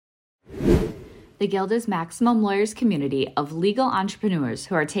The Guild is Maximum Lawyers' community of legal entrepreneurs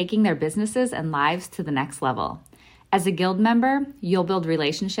who are taking their businesses and lives to the next level. As a Guild member, you'll build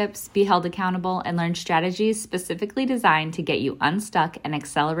relationships, be held accountable, and learn strategies specifically designed to get you unstuck and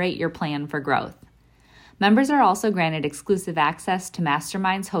accelerate your plan for growth. Members are also granted exclusive access to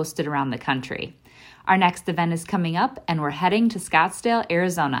masterminds hosted around the country. Our next event is coming up, and we're heading to Scottsdale,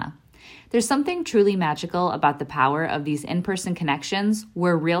 Arizona. There's something truly magical about the power of these in-person connections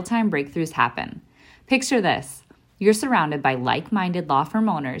where real-time breakthroughs happen. Picture this. You're surrounded by like-minded law firm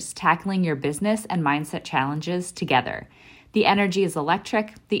owners tackling your business and mindset challenges together. The energy is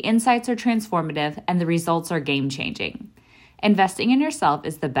electric, the insights are transformative, and the results are game-changing. Investing in yourself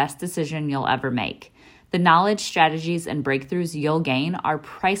is the best decision you'll ever make. The knowledge, strategies, and breakthroughs you'll gain are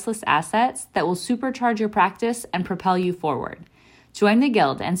priceless assets that will supercharge your practice and propel you forward. Join the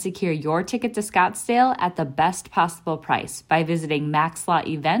Guild and secure your ticket to Scottsdale at the best possible price by visiting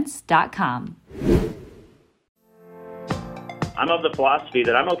maxlawevents.com. I'm of the philosophy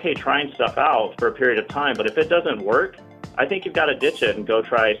that I'm okay trying stuff out for a period of time, but if it doesn't work, I think you've got to ditch it and go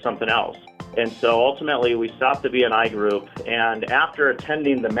try something else. And so ultimately we stopped the BNI group, and after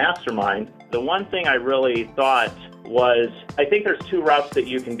attending the mastermind, the one thing I really thought was, I think there's two routes that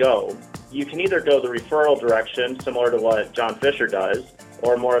you can go. You can either go the referral direction, similar to what John Fisher does,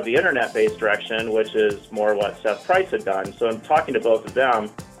 or more of the internet-based direction, which is more what Seth Price had done. So in talking to both of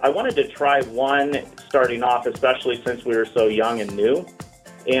them, I wanted to try one starting off, especially since we were so young and new.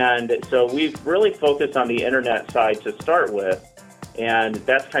 And so we've really focused on the internet side to start with, and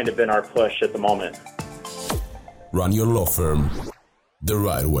that's kind of been our push at the moment. Run your law firm the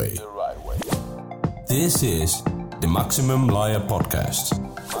right way. This is the Maximum Lawyer Podcast.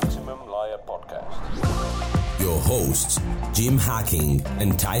 Your hosts, Jim Hacking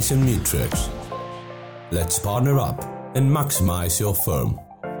and Tyson Mutrux. Let's partner up and maximize your firm.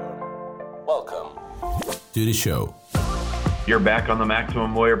 Welcome to the show. You're back on the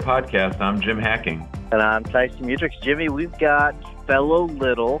Maximum Lawyer Podcast. I'm Jim Hacking. And I'm Tyson Mutrux. Jimmy, we've got fellow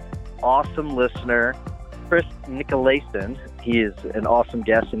little, awesome listener, Chris Nicolaysen. He is an awesome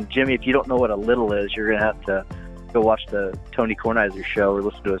guest. And Jimmy, if you don't know what a little is, you're going to have to go watch the Tony Kornheiser show or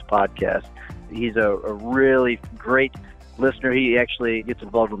listen to his podcast. He's a really great listener. He actually gets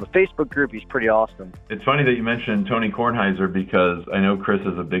involved in the Facebook group. He's pretty awesome. It's funny that you mentioned Tony Kornheiser because I know Chris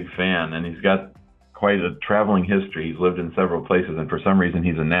is a big fan, and he's got quite a traveling history. He's lived in several places, and for some reason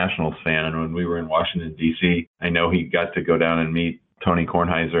he's a Nationals fan. And when we were in Washington, D.C., I know he got to go down and meet Tony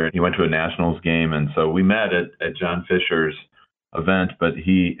Kornheiser. He went to a Nationals game, and so we met at John Fisher's event, but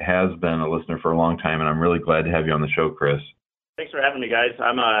he has been a listener for a long time, and I'm really glad to have you on the show, Chris. Thanks for having me, guys.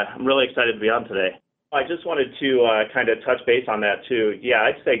 I'm really excited to be on today. I just wanted to kind of touch base on that, too. Yeah,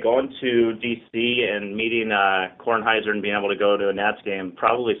 I'd say going to D.C. and meeting Kornheiser and being able to go to a Nats game,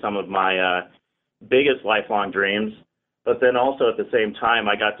 probably some of my biggest lifelong dreams. But then also at the same time,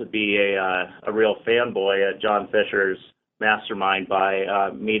 I got to be a real fanboy at John Fisher's mastermind by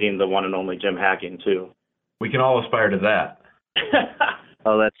meeting the one and only Jim Hacking, too. We can all aspire to that.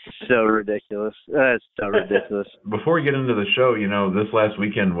 Oh, that's so ridiculous. That's so ridiculous. Before we get into the show, you know, this last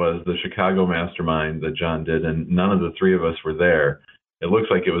weekend was the Chicago Mastermind that John did, and none of the three of us were there. It looks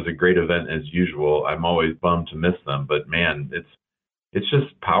like it was a great event as usual. I'm always bummed to miss them, but man, it's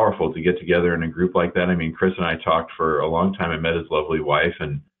just powerful to get together in a group like that. I mean, Chris and I talked for a long time. I met his lovely wife,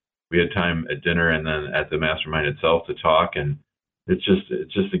 and we had time at dinner and then at the Mastermind itself to talk, and it's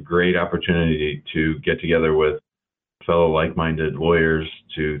just a great opportunity to get together with fellow like-minded lawyers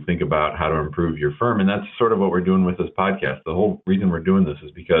to think about how to improve your firm. And that's sort of what we're doing with this podcast. The whole reason we're doing this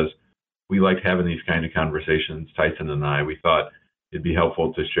is because we like having these kind of conversations, Tyson and I. We thought it'd be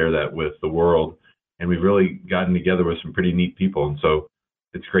helpful to share that with the world. And we've really gotten together with some pretty neat people. And so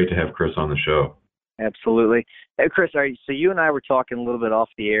it's great to have Chris on the show. Absolutely. Hey, Chris, all right, so you and I were talking a little bit off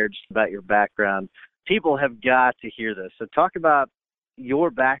the air just about your background. People have got to hear this. So talk about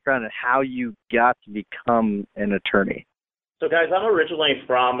your background and how you got to become an attorney. So, guys, I'm originally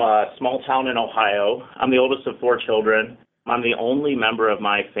from a small town in Ohio. I'm the oldest of four children. I'm the only member of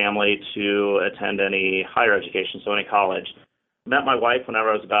my family to attend any higher education, so any college. Met my wife whenever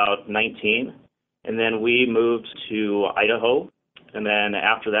I was about 19, and then we moved to Idaho. And then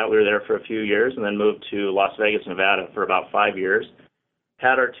after that, we were there for a few years, and then moved to Las Vegas, Nevada for about 5 years.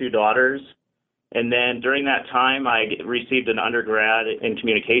 Had our two daughters. And then during that time, I received an undergrad in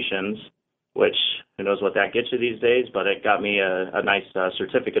communications, which who knows what that gets you these days, but it got me a nice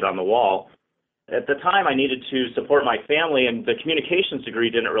certificate on the wall. At the time, I needed to support my family, and the communications degree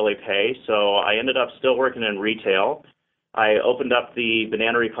didn't really pay, so I ended up still working in retail. I opened up the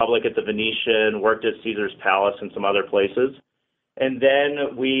Banana Republic at the Venetian, worked at Caesar's Palace and some other places. And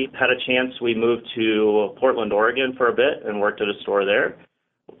then we had a chance, we moved to Portland, Oregon for a bit and worked at a store there,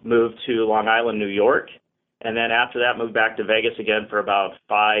 moved to Long Island, New York, and then after that moved back to Vegas again for about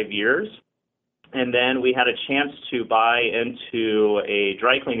 5 years. And then we had a chance to buy into a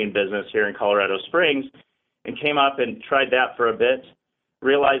dry cleaning business here in Colorado Springs and came up and tried that for a bit,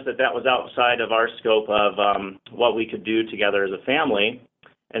 realized that that was outside of our scope of what we could do together as a family.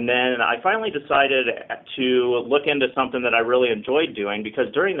 And then I finally decided to look into something that I really enjoyed doing,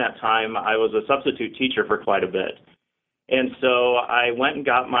 because during that time I was a substitute teacher for quite a bit. And so I went and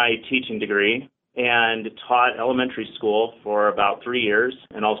got my teaching degree and taught elementary school for about 3 years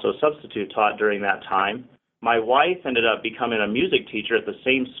and also substitute taught during that time. My wife ended up becoming a music teacher at the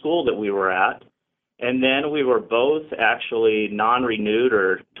same school that we were at. And then we were both actually non-renewed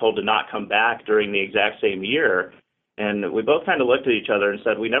or told to not come back during the exact same year. And we both kind of looked at each other and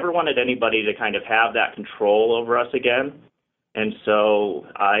said we never wanted anybody to kind of have that control over us again. And so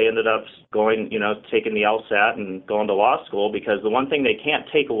I ended up going, taking the LSAT and going to law school, because the one thing they can't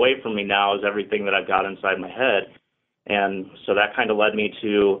take away from me now is everything that I've got inside my head. And so that kind of led me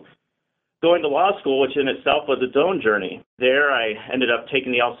to going to law school, which in itself was its own journey. There I ended up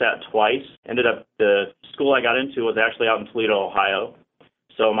taking the LSAT twice. The school I got into was actually out in Toledo, Ohio.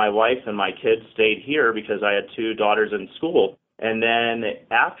 So my wife and my kids stayed here because I had 2 daughters in school. And then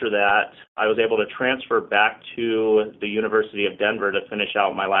after that, I was able to transfer back to the University of Denver to finish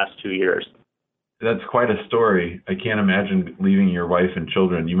out my last 2 years. That's quite a story. I can't imagine leaving your wife and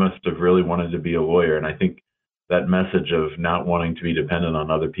children. You must have really wanted to be a lawyer. And I think that message of not wanting to be dependent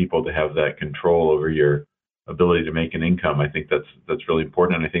on other people to have that control over your ability to make an income, I think that's really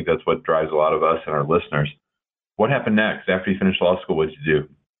important. And I think that's what drives a lot of us and our listeners. What happened next after you finished law school? What did you do?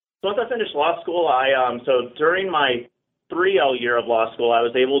 So once I finished law school, so during my 3L year of law school, I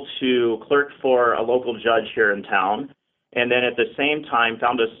was able to clerk for a local judge here in town. And then at the same time,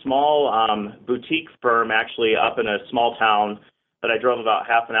 found a small boutique firm actually up in a small town that I drove about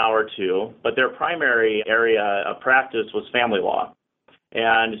half an hour to. But their primary area of practice was family law.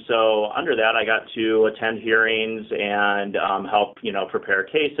 And so under that, I got to attend hearings and help, prepare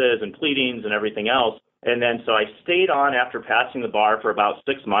cases and pleadings and everything else. And then so I stayed on after passing the bar for about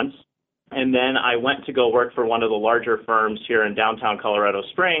 6 months. And then I went to go work for one of the larger firms here in downtown Colorado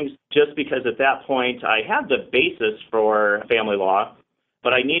Springs, just because at that point I had the basis for family law,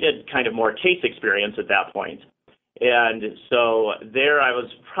 but I needed kind of more case experience at that point. And so there I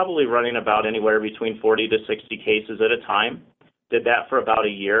was probably running about anywhere between 40 to 60 cases at a time. Did that for about a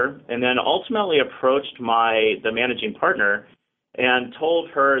year, and then ultimately approached the managing partner and told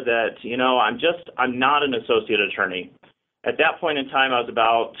her that, I'm not an associate attorney. At that point in time, I was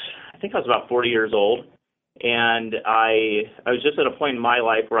about 40 years old, and I was just at a point in my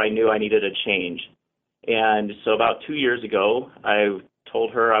life where I knew I needed a change. And so about 2 years ago, I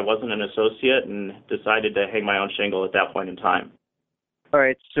told her I wasn't an associate and decided to hang my own shingle at that point in time. All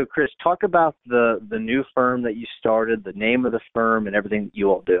right, so Chris, talk about the new firm that you started, the name of the firm, and everything that you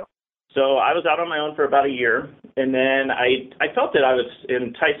all do. So I was out on my own for about a year, and then I felt that I was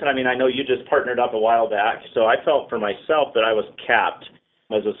in Tyson. I know you just partnered up a while back, so I felt for myself that I was capped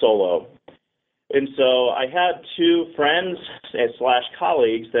as a solo. And so I had 2 friends /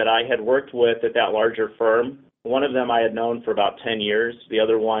 colleagues that I had worked with at that larger firm. One of them I had known for about 10 years, the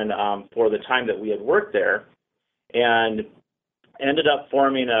other one for the time that we had worked there, and ended up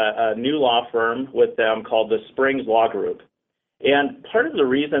forming a new law firm with them called the Springs Law Group. And part of the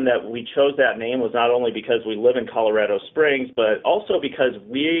reason that we chose that name was not only because we live in Colorado Springs, but also because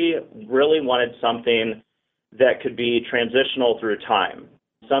we really wanted something that could be transitional through time.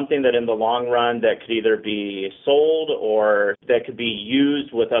 Something that in the long run that could either be sold or that could be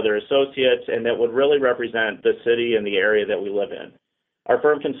used with other associates and that would really represent the city and the area that we live in. Our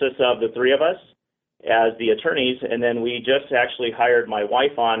firm consists of the 3 of us as the attorneys, and then we just actually hired my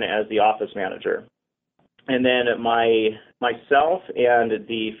wife on as the office manager. And then myself and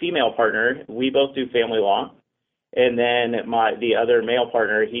the female partner, we both do family law. And then the other male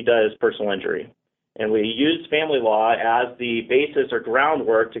partner, he does personal injury. And we use family law as the basis or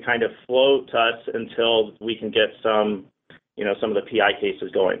groundwork to kind of float us until we can get some of the PI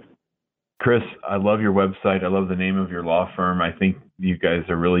cases going. Chris, I love your website. I love the name of your law firm. I think you guys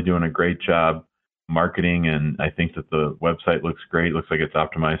are really doing a great job marketing, and I think that the website looks great. It looks like it's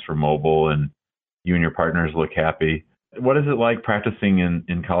optimized for mobile, and you and your partners look happy. What is it like practicing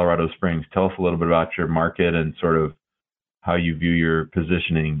in Colorado Springs? Tell us a little bit about your market and sort of how you view your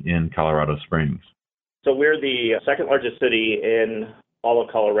positioning in Colorado Springs. So we're the second largest city in all of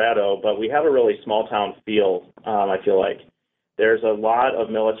Colorado, but we have a really small town feel, I feel like. There's a lot of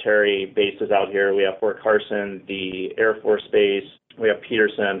military bases out here. We have Fort Carson, the Air Force Base, we have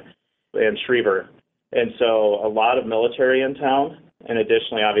Peterson, and Schriever. And so a lot of military in town, and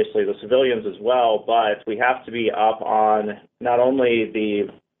additionally, obviously, the civilians as well, but we have to be up on not only the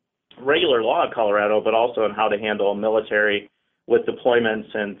regular law of Colorado, but also on how to handle military with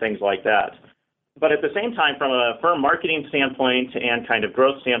deployments and things like that. But at the same time, from a firm marketing standpoint and kind of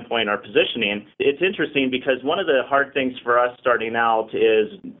growth standpoint, our positioning, it's interesting because one of the hard things for us starting out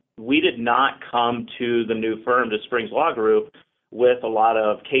is we did not come to the new firm, to Springs Law Group, with a lot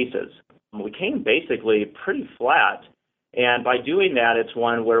of cases. We came basically pretty flat. And by doing that, it's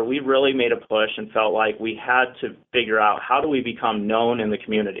one where we really made a push and felt like we had to figure out how do we become known in the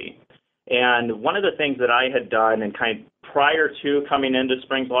community. And one of the things that I had done and kind of prior to coming into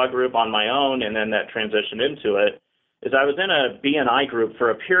Springs Law Group on my own and then that transition into it is I was in a BNI group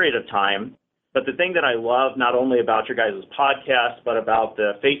for a period of time. But the thing that I love not only about your guys' podcast, but about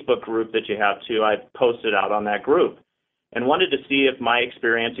the Facebook group that you have too, I posted out on that group and wanted to see if my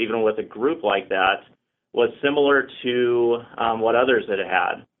experience, even with a group like that, was similar to what others had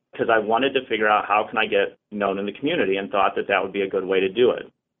had, because I wanted to figure out how can I get known in the community and thought that that would be a good way to do it.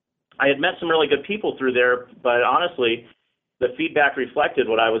 I had met some really good people through there, but honestly, the feedback reflected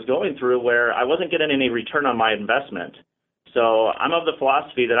what I was going through where I wasn't getting any return on my investment. So I'm of the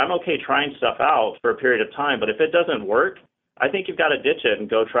philosophy that I'm okay trying stuff out for a period of time, but if it doesn't work, I think you've got to ditch it and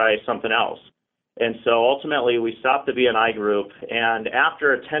go try something else. And so ultimately, we stopped the BNI group, and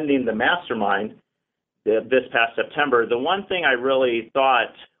after attending the mastermind this past September, the one thing I really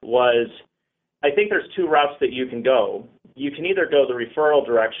thought was, I think there's two routes that you can go. You can either go the referral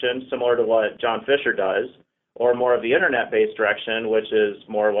direction, similar to what John Fisher does, or more of the internet-based direction, which is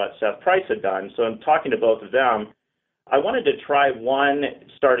more what Seth Price had done. So in talking to both of them, I wanted to try one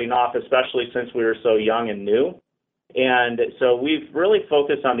starting off, especially since we were so young and new. And so we've really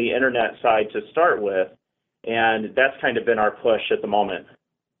focused on the internet side to start with, and that's kind of been our push at the moment.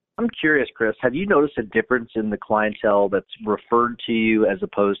 I'm curious, Chris, have you noticed a difference in the clientele that's referred to you as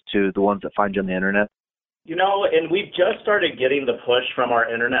opposed to the ones that find you on the internet? You know, and we've just started getting the push from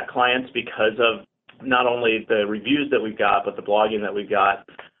our internet clients because of not only the reviews that we've got, but the blogging that we've got.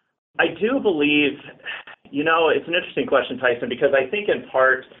 I do believe, you know, it's an interesting question, Tyson, because I think in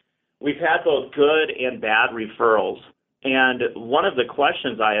part we've had both good and bad referrals. And one of the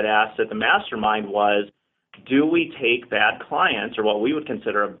questions I had asked at the mastermind was, do we take bad clients, or what we would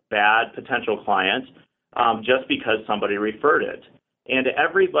consider a bad potential client, just because somebody referred it? And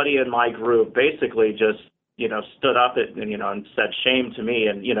everybody in my group basically just, you know, stood up and said shame to me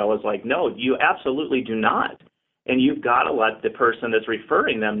and, was like, no, you absolutely do not. And you've got to let the person that's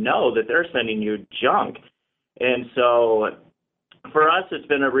referring them know that they're sending you junk. And so for us, it's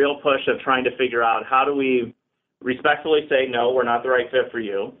been a real push of trying to figure out how do we respectfully say, no, we're not the right fit for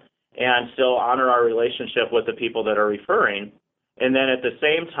you, and still honor our relationship with the people that are referring. And then at the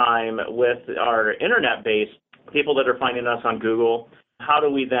same time, with our internet-based people that are finding us on Google, how do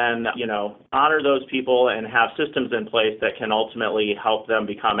we then, honor those people and have systems in place that can ultimately help them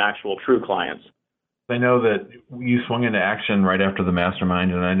become actual true clients? I know that you swung into action right after the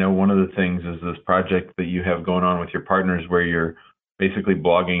mastermind, and I know one of the things is this project that you have going on with your partners where you're basically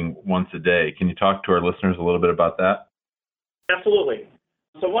blogging once a day. Can you talk to our listeners a little bit about that? Absolutely.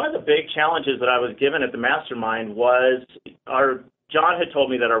 So one of the big challenges that I was given at the mastermind was John had told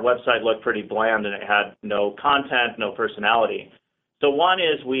me that our website looked pretty bland and it had no content, no personality. So one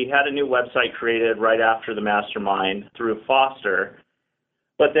is we had a new website created right after the mastermind through Foster.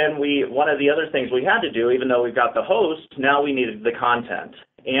 But then one of the other things we had to do, even though we've got the host, now we needed the content.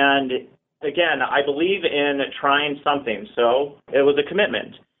 And again, I believe in trying something. So it was a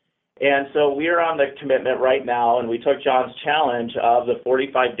commitment. And so we are on the commitment right now, and we took John's challenge of the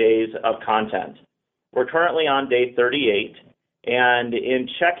 45 days of content. We're currently on day 38. And in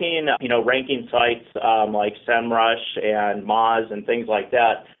checking, ranking sites like SEMrush and Moz and things like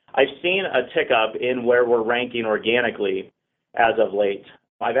that, I've seen a tick up in where we're ranking organically as of late.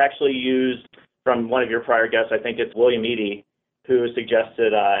 I've actually used, from one of your prior guests, I think it's William Eady, who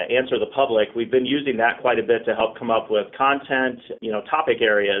suggested Answer the Public. We've been using that quite a bit to help come up with content, topic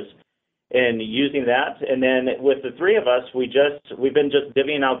areas, and using that. And then with the three of us, we've been just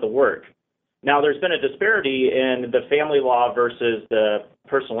divvying out the work. Now, there's been a disparity in the family law versus the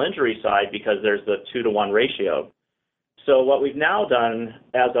personal injury side because there's the 2-to-1 ratio. So what we've now done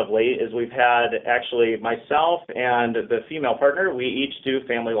as of late is we've had actually myself and the female partner, we each do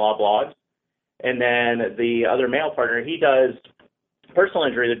family law blogs. And then the other male partner, he does personal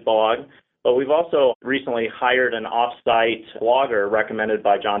injury blog, but we've also recently hired an off-site blogger recommended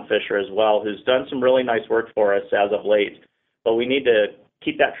by John Fisher as well, who's done some really nice work for us as of late but we need to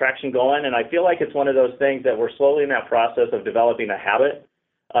keep that traction going. And I feel like it's one of those things that we're slowly in that process of developing a habit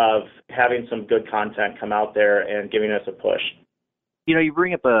of having some good content come out there and giving us a push. You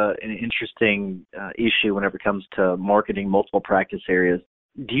bring up an interesting issue whenever it comes to marketing multiple practice areas.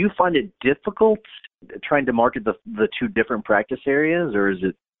 Do you find it difficult trying to market the two different practice areas, or is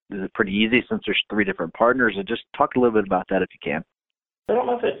it pretty easy since there's 3 different partners? And just talk a little bit about that if you can. I don't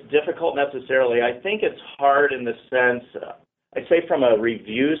know if it's difficult necessarily. I think it's hard in the sense, I'd say from a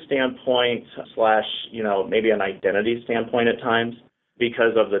review standpoint / maybe an identity standpoint at times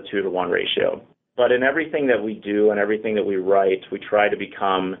because of the 2-to-1 ratio. But in everything that we do and everything that we write, we try to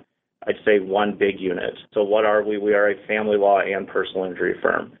become, I'd say, one big unit. So what are we? We are a family law and personal injury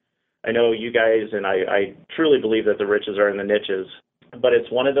firm. I know you guys, and I truly believe that the riches are in the niches, but it's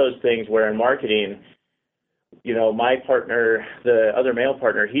one of those things where in marketing, my partner, the other male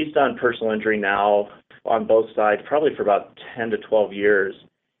partner, he's done personal injury now on both sides probably for about 10 to 12 years.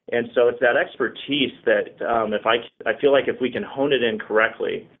 And so it's that expertise that I feel like if we can hone it in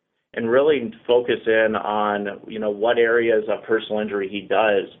correctly and really focus in on, what areas of personal injury he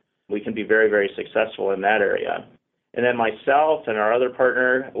does, we can be very, very successful in that area. And then myself and our other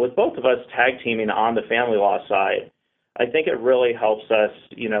partner, with both of us tag teaming on the family law side, I think it really helps us,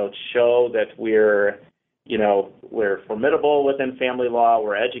 show that we're formidable within family law,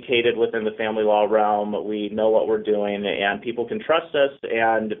 we're educated within the family law realm, we know what we're doing, and people can trust us,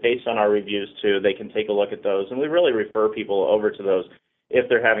 and based on our reviews too, they can take a look at those, and we really refer people over to those if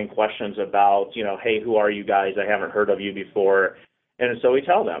they're having questions about, hey, who are you guys? I haven't heard of you before. And so we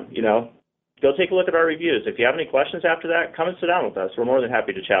tell them, go take a look at our reviews. If you have any questions after that, come and sit down with us. We're more than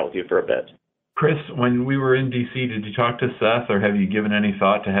happy to chat with you for a bit. Chris, when we were in D.C., did you talk to Seth, or have you given any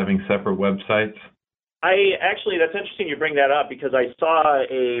thought to having separate websites? That's interesting you bring that up, because I saw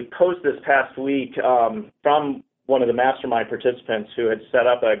a post this past week from one of the mastermind participants who had set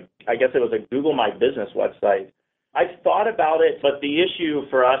up I guess it was a Google My Business website. I've thought about it, but the issue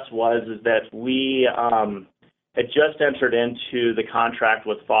for us is that we had just entered into the contract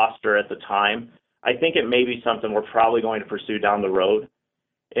with Foster at the time. I think it may be something we're probably going to pursue down the road.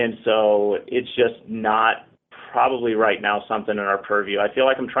 And so it's just not probably right now something in our purview. I feel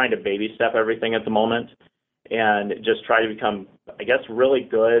like I'm trying to baby step everything at the moment and just try to become, I guess, really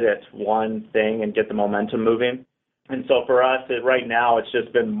good at one thing and get the momentum moving. And so for us, right now, it's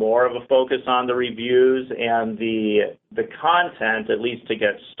just been more of a focus on the reviews and the content, at least to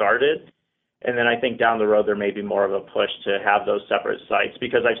get started. And then I think down the road, there may be more of a push to have those separate sites,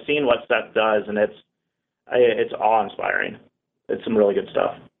 because I've seen what Seth does, and it's awe-inspiring. It's some really good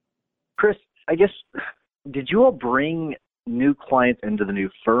stuff. Chris, I guess, did you all bring new clients into the new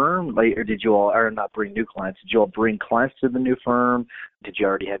firm? Or did you all, or not bring new clients, did you all bring clients to the new firm? Did you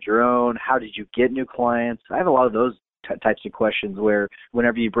already have your own? How did you get new clients? I have a lot of those types of questions where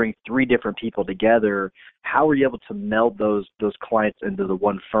whenever you bring 3 different people together, how are you able to meld those clients into the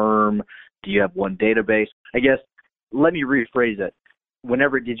one firm? Do you have one database? I guess, let me rephrase it.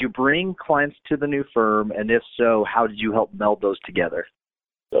 Did you bring clients to the new firm? And if so, how did you help meld those together?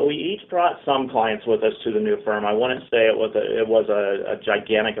 So we each brought some clients with us to the new firm. I wouldn't say it was a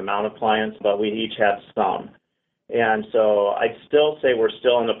gigantic amount of clients, but we each had some. And so I'd still say we're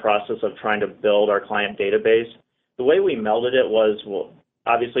still in the process of trying to build our client database. The way we melded it was,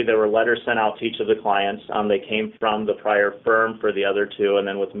 obviously there were letters sent out to each of the clients. They came from the prior firm for the other 2, and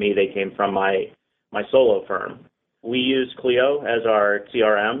then with me, they came from my solo firm. We used Clio as our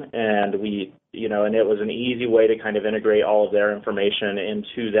CRM, and and it was an easy way to kind of integrate all of their information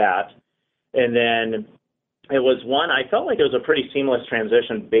into that. And then it was I felt like it was a pretty seamless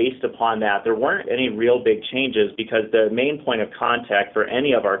transition based upon that. There weren't any real big changes, because the main point of contact for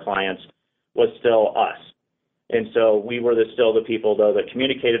any of our clients was still us. And so we were still the people, though, that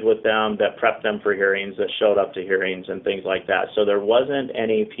communicated with them, that prepped them for hearings, that showed up to hearings and things like that. So there wasn't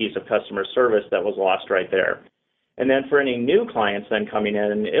any piece of customer service that was lost right there. And then for any new clients then coming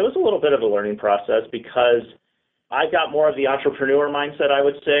in, it was a little bit of a learning process, because I've got more of the entrepreneur mindset, I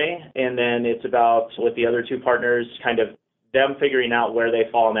would say. And then it's about, with the other 2 partners, kind of them figuring out where they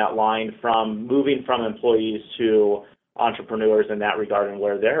fall in that line from moving from employees to entrepreneurs in that regard and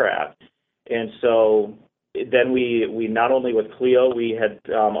where they're at. And so then we not only with Clio, we had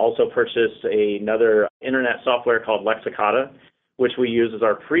also purchased another internet software called Lexicata, which we use as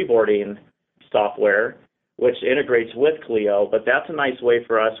our pre-boarding software, which integrates with Clio. But that's a nice way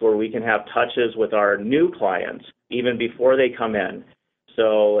for us where we can have touches with our new clients even before they come in.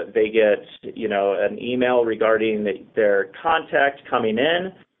 So they get, an email regarding their contact coming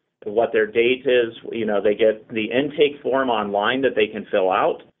in, what their date is. They get the intake form online that they can fill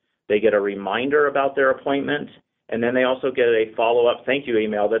out. They get a reminder about their appointment, And then they also get a follow-up thank you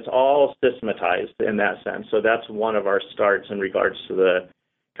email that's all systematized in that sense. So that's one of our starts in regards to the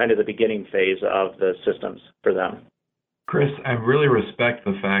kind of the beginning phase of the systems for them. Chris, I really respect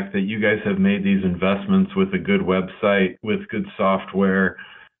the fact that you guys have made these investments with a good website, with good software,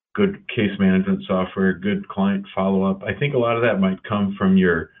 good case management software, good client follow-up. I think a lot of that might come from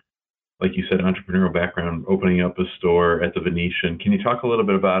your, like you said, entrepreneurial background, opening up a store at the Venetian. Can you talk a little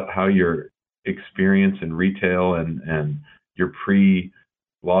bit about how your experience in retail and your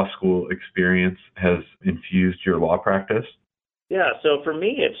pre-law school experience has infused your law practice? Yeah, so for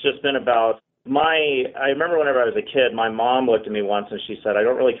me, it's just been about I remember whenever I was a kid, my mom looked at me once and she said, I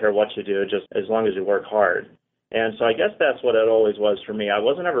don't really care what you do, just as long as you work hard. And so I guess that's what it always was for me. I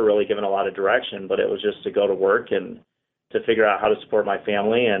wasn't ever really given a lot of direction, but it was just to go to work and to figure out how to support my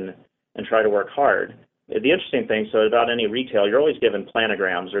family and try to work hard. The interesting thing, so about any retail, you're always given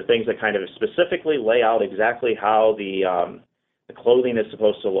planograms or things that kind of specifically lay out exactly how the clothing is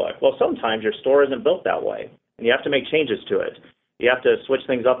supposed to look. Well, sometimes your store isn't built that way, and you have to make changes to it. You have to switch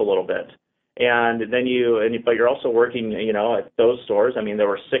things up a little bit. And then but you're also working, at those stores. I mean, there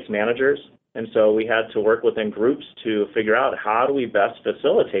were 6 managers, and so we had to work within groups to figure out how do we best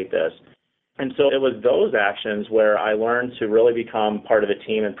facilitate this. And so it was those actions where I learned to really become part of a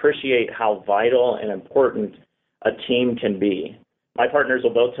team and appreciate how vital and important a team can be. My partners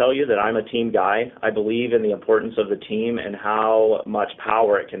will both tell you that I'm a team guy. I believe in the importance of the team and how much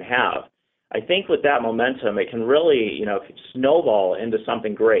power it can have. I think with that momentum, it can really, snowball into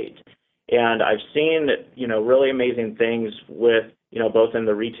something great. And I've seen, really amazing things with, both in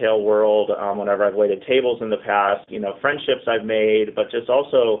the retail world, whenever I've waited tables in the past, friendships I've made, but just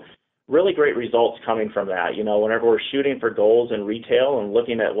also really great results coming from that. Whenever we're shooting for goals in retail and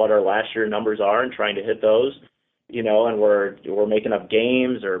looking at what our last year numbers are and trying to hit those, and we're making up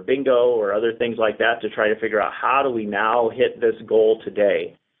games or bingo or other things like that to try to figure out how do we now hit this goal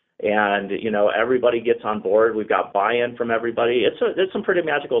today. And, everybody gets on board. We've got buy-in from everybody. It's some pretty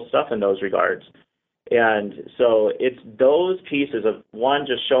magical stuff in those regards. And so it's those pieces of, one,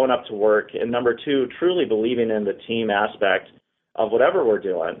 just showing up to work, and number 2, truly believing in the team aspect of whatever we're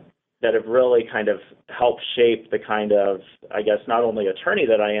doing that have really kind of helped shape the kind of, I guess, not only attorney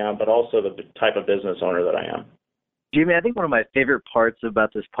that I am, but also the type of business owner that I am. Jimmy, I think one of my favorite parts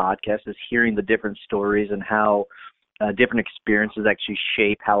about this podcast is hearing the different stories and how different experiences actually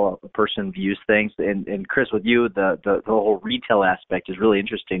shape how a person views things. And Chris, with you, the whole retail aspect is really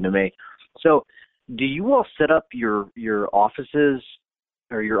interesting to me. So do you all set up your offices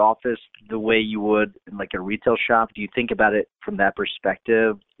or your office the way you would in like a retail shop? Do you think about it from that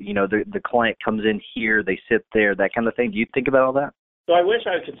perspective? The client comes in here, they sit there, that kind of thing. Do you think about all that? So I wish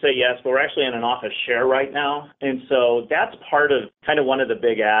I could say yes, but we're actually in an office share right now. And so that's part of kind of one of the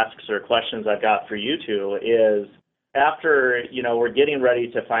big asks or questions I've got for you two is, after, we're getting ready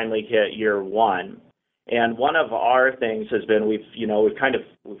to finally hit year 1. And one of our things has been we've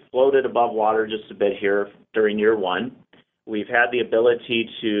floated above water just a bit here during year 1. We've had the ability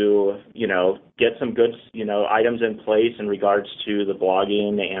to, get some good, items in place in regards to the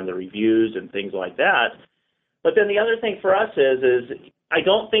blogging and the reviews and things like that. But then the other thing for us is I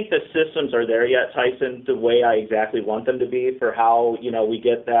don't think the systems are there yet, Tyson, the way I exactly want them to be for how, we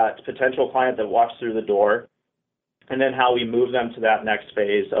get that potential client that walks through the door, and then how we move them to that next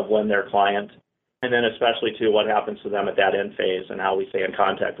phase of when they're client, and then especially to what happens to them at that end phase and how we stay in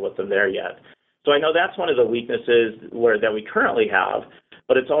contact with them there yet. So I know that's one of the weaknesses that we currently have,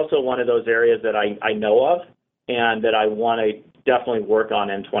 but it's also one of those areas that I know of and that I want to definitely work on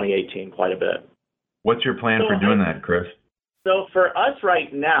in 2018 quite a bit. What's your plan for doing that, Chris? So for us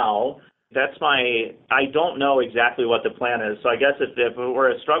right now, I don't know exactly what the plan is. So I guess if it were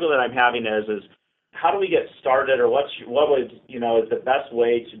a struggle that I'm having is how do we get started, or what would, is the best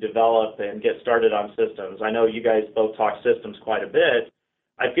way to develop and get started on systems? I know you guys both talk systems quite a bit.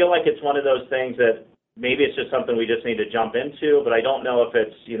 I feel like it's one of those things that maybe it's just something we just need to jump into, but I don't know if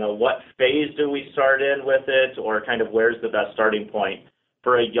it's, what phase do we start in with it, or kind of where's the best starting point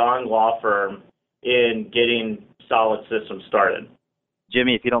for a young law firm in getting solid systems started.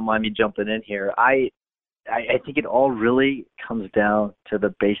 Jimmy, if you don't mind me jumping in here, I think it all really comes down to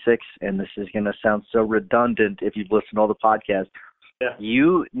the basics, and this is going to sound so redundant if you've listened to all the podcasts. Yeah.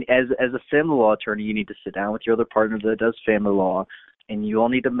 You, as a family law attorney, you need to sit down with your other partner that does family law, and you all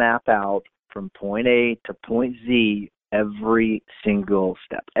need to map out from point A to point Z every single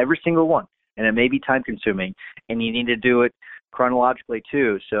step, every single one. And it may be time consuming, and you need to do it chronologically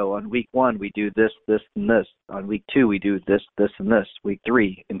too. So on week 1, we do this, this, and this. On week 2, we do this, this, and this. Week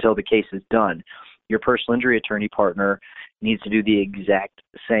 3, until the case is done. Your personal injury attorney partner needs to do the exact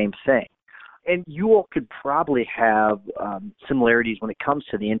same thing. And you all could probably have similarities when it comes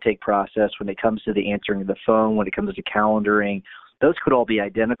to the intake process, when it comes to the answering of the phone, when it comes to calendaring. Those could all be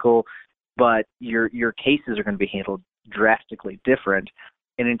identical, but your cases are going to be handled drastically different.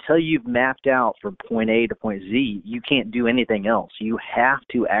 And until you've mapped out from point A to point Z, you can't do anything else. You have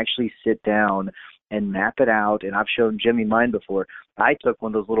to actually sit down and map it out. And I've shown Jimmy mine before. I took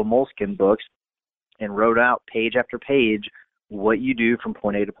one of those little moleskin books and wrote out page after page what you do from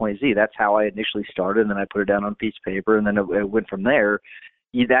point A to point Z. That's how I initially started, and then I put it down on a piece of paper, and then it went from there.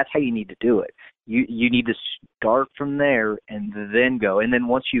 That's how you need to do it. You need to start from there and then go. And then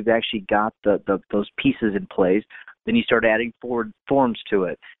once you've actually got those pieces in place, then you start adding forms to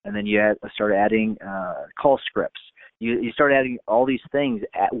it, and then you start adding call scripts. You start adding all these things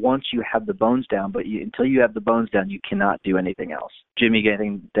once you have the bones down, but until you have the bones down, you cannot do anything else. Jimmy, you got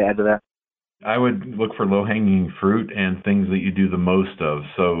anything to add to that? I would look for low-hanging fruit and things that you do the most of.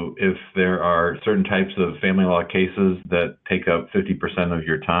 So if there are certain types of family law cases that take up 50% of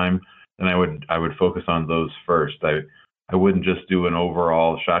your time, then I would focus on those first. I wouldn't just do an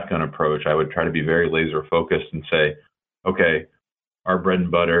overall shotgun approach. I would try to be very laser-focused and say, okay, our bread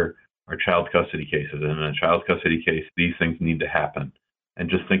and butter are child custody cases. And in a child custody case, these things need to happen. And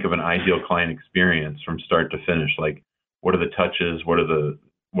just think of an ideal client experience from start to finish. Like, what are the touches? What are the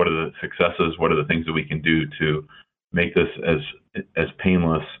successes? What are the things that we can do to make this as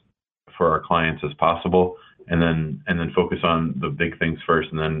painless for our clients as possible? And then focus on the big things first,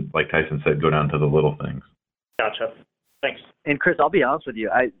 and then, like Tyson said, go down to the little things. Gotcha. Thanks. And Chris, I'll be honest with you.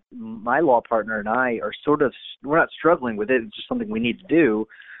 My law partner and I are we're not struggling with it. It's just something we need to do.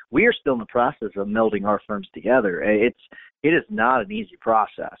 We are still in the process of melding our firms together. It is not an easy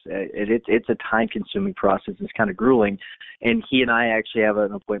process. It's a time-consuming process. It's kind of grueling. And he and I actually have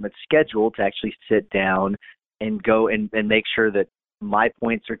an appointment scheduled to actually sit down and go and make sure that my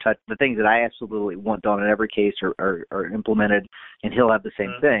points are touched. The things that I absolutely want done in every case are implemented, and he'll have the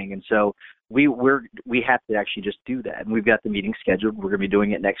same thing. And so we have to actually just do that. And we've got the meeting scheduled. We're going to be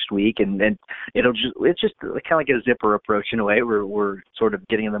doing it next week, and it's just kind of like a zipper approach in a way. We're sort of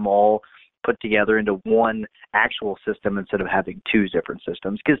getting them all put together into one actual system instead of having two different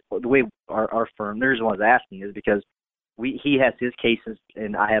systems. Because the way our firm, the reason why I was asking is because he has his cases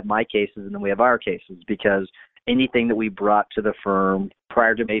and I have my cases, and then we have our cases, because anything that we brought to the firm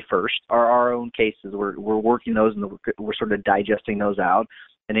prior to May 1st are our own cases. We're working those, and we're sort of digesting those out.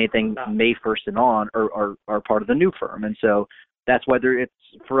 And anything May 1st and on are part of the new firm. And so that's whether it's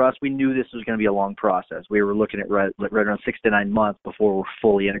for us, we knew this was going to be a long process. We were looking at right around 6 to 9 months before we're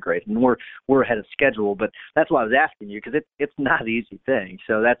fully integrated. And we're ahead of schedule, but that's why I was asking you, because it's not an easy thing.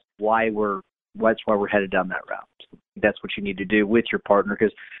 So that's why we're headed down that route. That's what you need to do with your partner,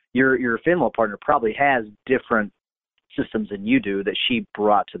 because your family law partner probably has different systems than you do that she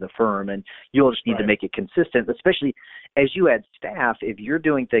brought to the firm, and you'll just need to make it consistent, especially as you add staff. If you're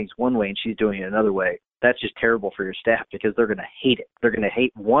doing things one way and she's doing it another way, that's just terrible for your staff, because they're going to hate it. They're going to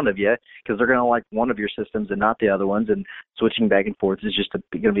hate one of you because they're going to like one of your systems and not the other ones, and switching back and forth is just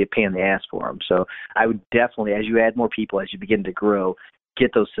going to be a pain in the ass for them. So I would definitely, as you add more people, as you begin to grow,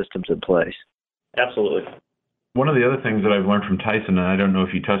 get those systems in place. Absolutely. One of the other things that I've learned from Tyson, and I don't know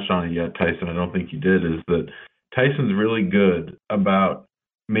if you touched on it yet, Tyson, I don't think you did, is that Tyson's really good about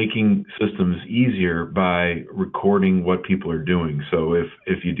making systems easier by recording what people are doing. So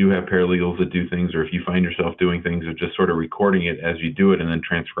if you do have paralegals that do things, or if you find yourself doing things, of just sort of recording it as you do it and then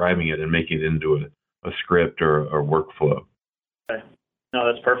transcribing it and making it into a script or a workflow. Okay. No,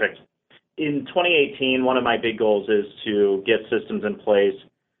 that's perfect. In 2018, one of my big goals is to get systems in place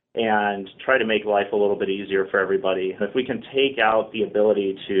and try to make life a little bit easier for everybody. If we can take out the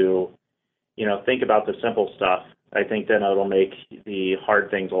ability to, think about the simple stuff, I think then it'll make the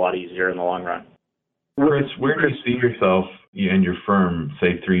hard things a lot easier in the long run. Chris, where do you see yourself and your firm,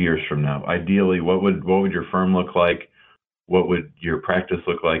 say, 3 years from now? Ideally, what would your firm look like? What would your practice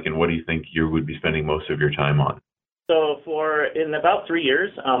look like? And what do you think you would be spending most of your time on? So in about 3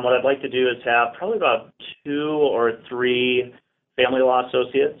 years, what I'd like to do is have probably about 2 or 3 family law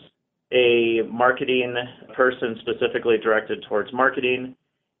associates, a marketing person specifically directed towards marketing,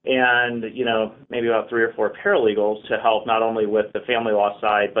 and maybe about 3 or 4 paralegals to help not only with the family law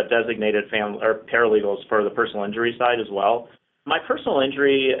side, but designated paralegals for the personal injury side as well. The personal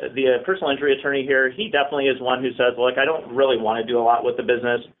injury attorney here, he definitely is one who says, look, I don't really want to do a lot with the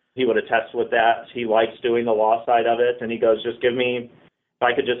business. He would attest with that. He likes doing the law side of it, and he goes, just give me, if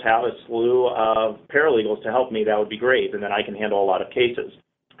I could just have a slew of paralegals to help me, that would be great, and then I can handle a lot of cases.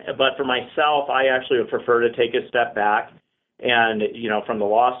 But for myself, I actually would prefer to take a step back and, from the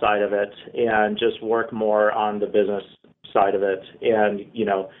law side of it, and just work more on the business side of it, and,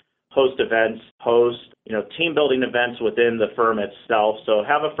 host events, host, team building events within the firm itself. So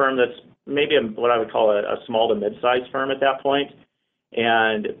have a firm that's maybe what I would call a small to mid-sized firm at that point,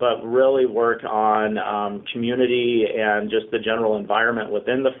 but really work on community and just the general environment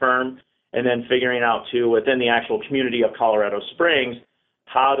within the firm, and then figuring out too within the actual community of Colorado Springs,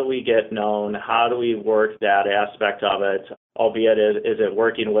 how do we get known? How do we work that aspect of it? Albeit, is it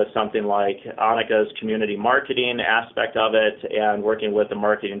working with something like Annika's community marketing aspect of it and working with the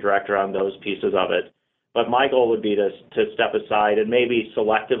marketing director on those pieces of it? But my goal would be to step aside and maybe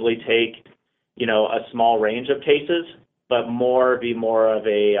selectively take, a small range of cases, but be more of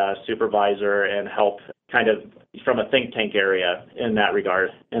a supervisor and help kind of from a think tank area in that regard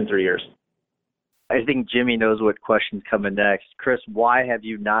in 3 years. I think Jimmy knows what question's coming next. Chris, why have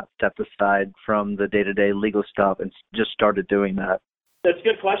you not stepped aside from the day-to-day legal stuff and just started doing that? That's a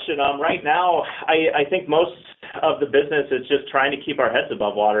good question. Right now, I think most of the business is just trying to keep our heads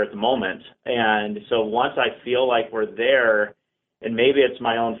above water at the moment. And so once I feel like we're there, and maybe it's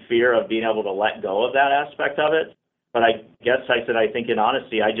my own fear of being able to let go of that aspect of it, but I guess I think in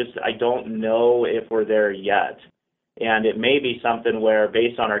honesty, I don't know if we're there yet. And it may be something where,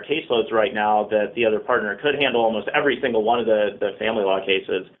 based on our caseloads right now, that the other partner could handle almost every single one of the family law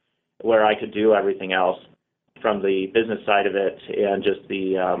cases, where I could do everything else from the business side of it and just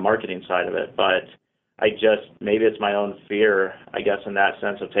the marketing side of it. But maybe it's my own fear, I guess, in that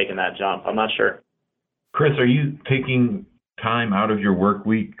sense of taking that jump. I'm not sure. Chris, are you taking time out of your work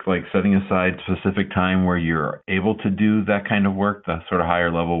week, like setting aside specific time where you're able to do that kind of work, the sort of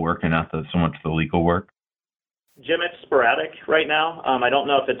higher level work and not so much the legal work? Jim, it's sporadic right now. I don't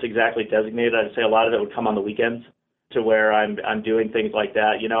know if it's exactly designated. I'd say a lot of it would come on the weekends to where I'm doing things like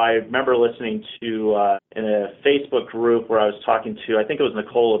that. I remember listening to in a Facebook group where I was talking to, I think it was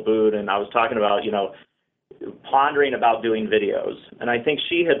Nicole Abood, and I was talking about, pondering about doing videos. And I think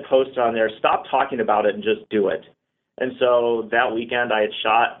she had posted on there, stop talking about it and just do it. And so that weekend I had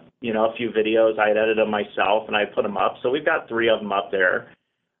shot, a few videos. I had edited them myself and I put them up. So we've got 3 of them up there.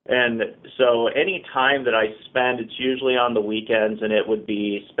 And so any time that I spend, it's usually on the weekends, and it would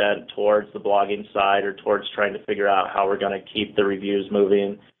be spent towards the blogging side or towards trying to figure out how we're going to keep the reviews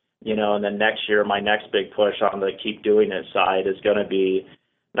moving, and then next year, my next big push on the keep doing it side is going to be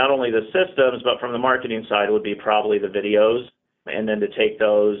not only the systems, but from the marketing side would be probably the videos. And then to take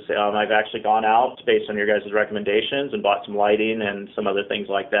those, I've actually gone out based on your guys' recommendations and bought some lighting and some other things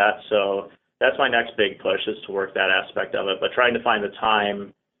like that. So that's my next big push, is to work that aspect of it, but trying to find the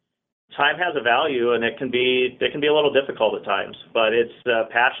time. Time has a value, and it can be a little difficult at times, but it's a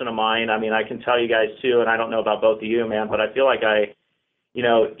passion of mine. I mean, I can tell you guys too, and I don't know about both of you, man, but I feel like I,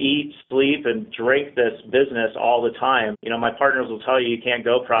 eat, sleep, and drink this business all the time. My partners will tell you can't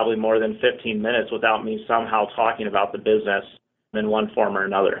go probably more than 15 minutes without me somehow talking about the business in one form or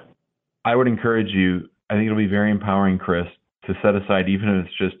another. I would encourage you, I think it'll be very empowering, Chris, to set aside, even if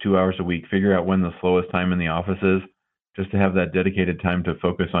it's just 2 hours a week, figure out when the slowest time in the office is, just to have that dedicated time to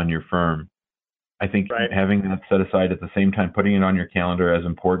focus on your firm. I think having that set aside at the same time, putting it on your calendar as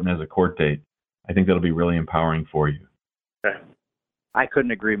important as a court date, I think that'll be really empowering for you. Okay. I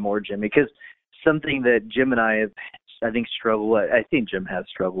couldn't agree more, Jimmy, because something that Jim and I have, I think Jim has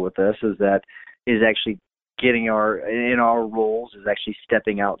struggled with this, is actually getting in our roles, is actually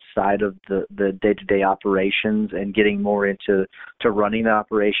stepping outside of the day-to-day operations and getting more into running the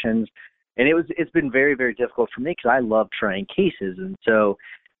operations. And it's been very, very difficult for me because I love trying cases. And so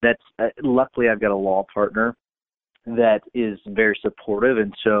that's luckily I've got a law partner that is very supportive.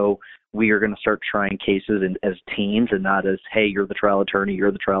 And so we are going to start trying cases as teams and not as, hey, you're the trial attorney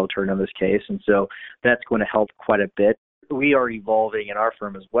on this case. And so that's going to help quite a bit. We are evolving in our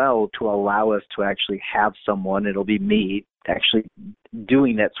firm as well to allow us to actually have someone, it'll be me, actually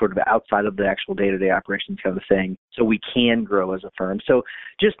doing that sort of outside of the actual day-to-day operations kind of thing, so we can grow as a firm. So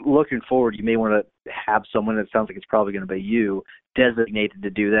just looking forward, you may want to have someone, that sounds like it's probably going to be you, designated to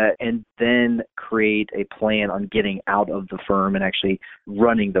do that, and then create a plan on getting out of the firm and actually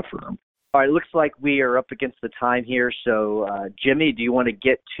running the firm. All right, looks like we are up against the time here. So Jimmy, do you want to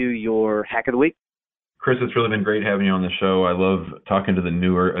get to your hack of the week? Chris, it's really been great having you on the show. I love talking to the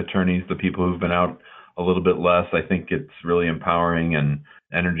newer attorneys, the people who've been out a little bit less. I think it's really empowering and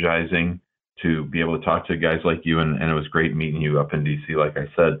energizing to be able to talk to guys like you, and it was great meeting you up in D.C., like I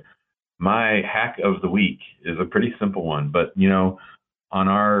said. My hack of the week is a pretty simple one, but, on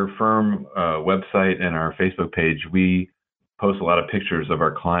our firm website and our Facebook page, we post a lot of pictures of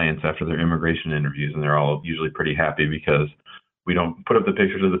our clients after their immigration interviews, and they're all usually pretty happy because we don't put up the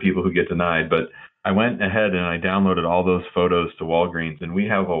pictures of the people who get denied. But I went ahead and I downloaded all those photos to Walgreens, and we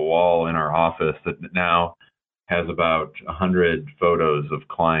have a wall in our office that now has about 100 photos of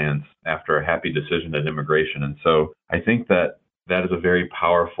clients after a happy decision at immigration. And so I think that is a very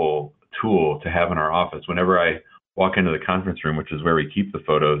powerful tool to have in our office. Whenever I walk into the conference room, which is where we keep the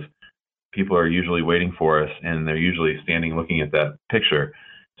photos, people are usually waiting for us, and they're usually standing looking at that picture.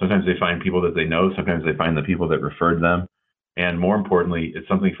 Sometimes they find people that they know. Sometimes they find the people that referred them. And more importantly, it's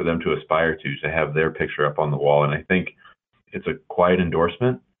something for them to aspire to have their picture up on the wall. And I think it's a quiet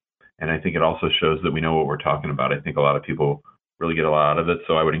endorsement. And I think it also shows that we know what we're talking about. I think a lot of people really get a lot out of it.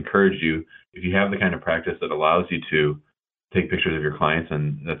 So I would encourage you, if you have the kind of practice that allows you to take pictures of your clients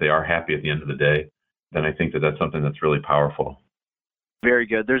and that they are happy at the end of the day, then I think that that's something that's really powerful. Very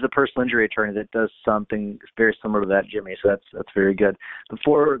good. There's a personal injury attorney that does something very similar to that, Jimmy. So that's very good.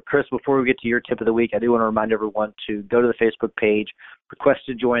 Before we get to your tip of the week, I do want to remind everyone to go to the Facebook page, request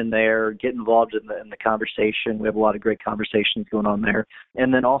to join there, get involved in the conversation. We have a lot of great conversations going on there.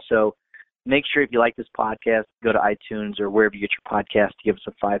 And then also, make sure if you like this podcast, go to iTunes or wherever you get your podcast to give us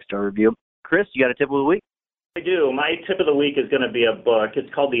a 5-star review. Chris, you got a tip of the week? I do. My tip of the week is going to be a book.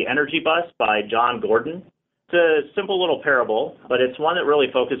 It's called The Energy Bus by John Gordon. It's a simple little parable, but it's one that really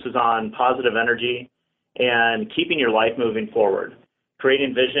focuses on positive energy and keeping your life moving forward,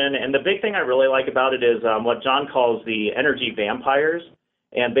 creating vision. And the big thing I really like about it is what John calls the energy vampires,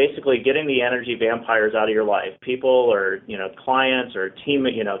 and basically getting the energy vampires out of your life. People or, clients or team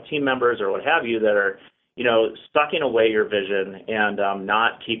members or what have you that are, sucking away your vision and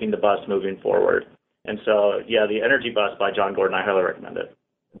not keeping the bus moving forward. And so, The Energy Bus by John Gordon, I highly recommend it.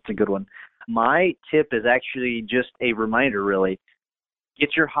 That's a good one. My tip is actually just a reminder, really.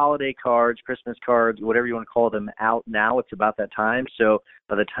 Get your holiday cards, Christmas cards, whatever you want to call them, out now. It's about that time. So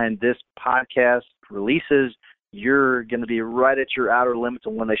by the time this podcast releases, you're going to be right at your outer limits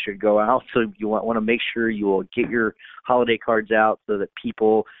on when they should go out. So you want to make sure you will get your holiday cards out so that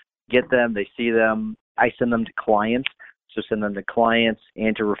people get them, they see them. I send them to clients. So send them to clients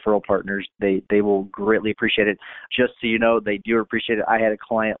and to referral partners. They will greatly appreciate it. Just so you know, they do appreciate it. I had a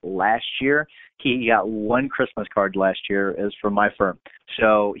client last year. He got one Christmas card last year. It was from my firm.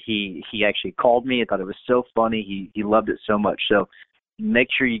 So he actually called me. I thought it was so funny. He loved it so much. So make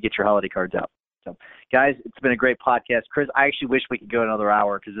sure you get your holiday cards out. So, guys, it's been a great podcast. Chris, I actually wish we could go another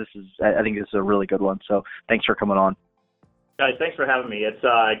hour because I think this is a really good one. So thanks for coming on. Guys, thanks for having me. It's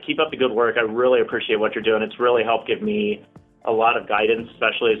keep up the good work. I really appreciate what you're doing. It's really helped give me a lot of guidance,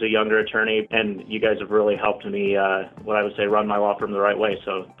 especially as a younger attorney, and you guys have really helped me, what I would say, run my law firm the right way.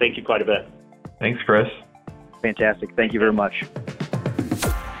 So thank you quite a bit. Thanks, Chris. Fantastic. Thank you very much.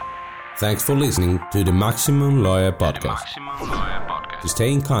 Thanks for listening to the Maximum Lawyer Podcast. To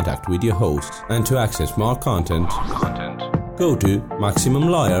stay in contact with your host and to access more content, go to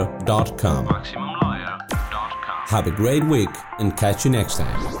MaximumLawyer.com. Have a great week and catch you next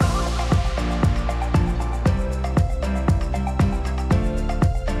time.